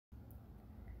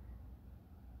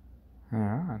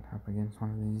Alright, up against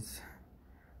one of these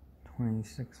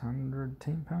 2600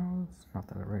 team powers. Not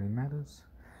that it really matters.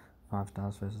 5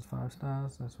 stars versus 5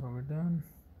 stars, that's what we're doing.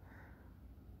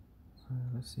 So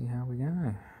let's see how we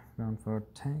go. Going for a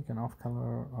tank and off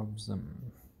colour of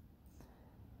Zim.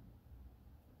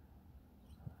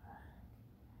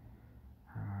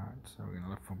 Alright, so we're going to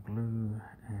look for blue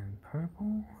and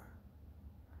purple.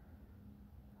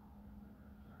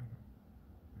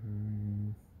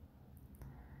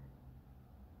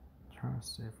 Trying to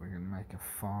see if we can make a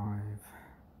 5.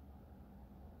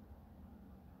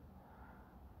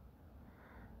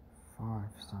 5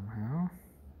 somehow.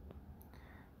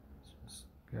 Let's just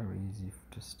go easy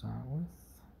to start with.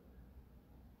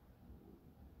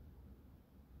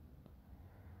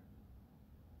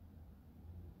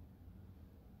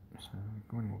 So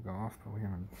Gwyn will go off, but we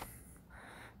haven't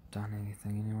done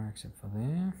anything anyway except for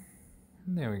there.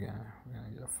 And there we go. We're going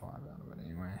to get a 5 out of it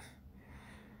anyway.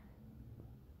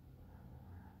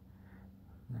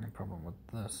 The only problem with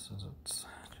this is it's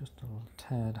just a little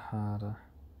tad harder.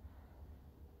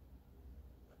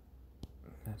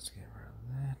 Let's get rid of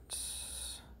that.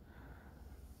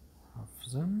 Of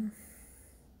Zim.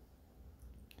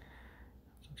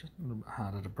 So just a little bit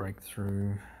harder to break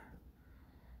through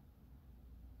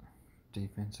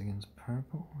defense against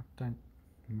purple.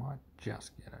 Might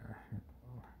just get her.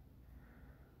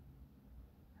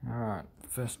 Alright,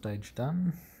 first stage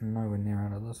done. Nowhere near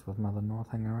out of this with Mother North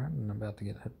hanging around and about to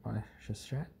get hit by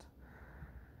Shishat.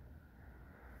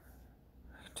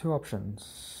 2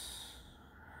 options.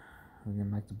 We're going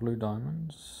to make the blue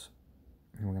diamonds,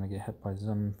 and we're going to get hit by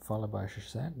Zim followed by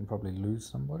Shishat and probably lose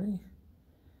somebody.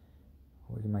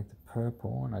 Or we can make the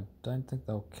purple, and I don't think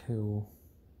they'll kill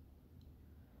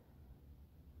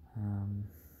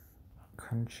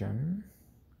Kunshin.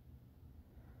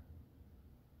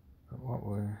 But what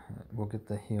we'll get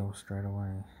the heal straight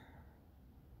away.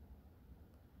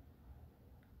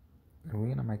 We're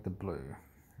going to make the blue.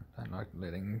 I don't like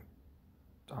letting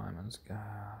diamonds go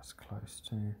as close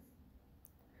to.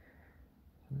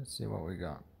 Let's see what we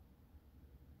got.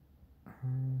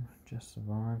 Just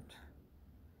survived.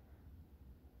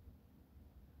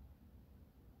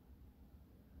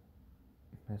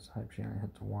 Let's hope she only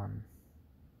hit the 1.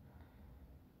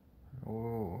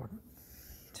 Oh,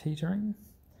 teetering.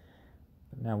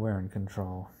 But now we're in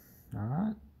control.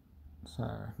 Alright, so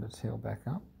let's heal back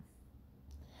up.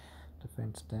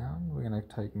 Defense down. We're going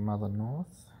to take Mother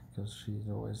North because she's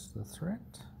always the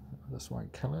threat. This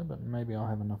won't kill her, but maybe I'll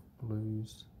have enough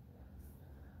blues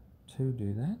to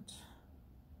do that.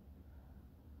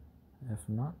 If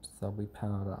not, they'll be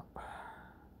powered up.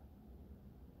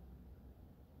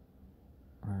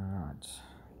 Alright.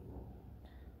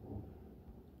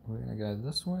 We're going to go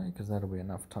this way because that'll be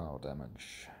enough tile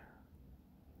damage.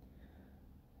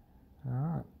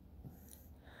 Alright.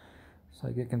 So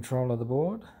get control of the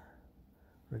board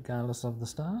regardless of the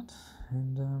start,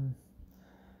 and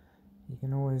you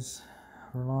can always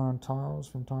rely on tiles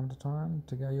from time to time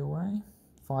to go your way.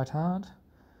 Fight hard.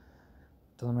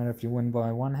 Doesn't matter if you win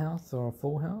by 1 health or a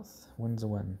full health, win's a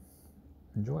win.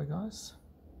 Enjoy, guys.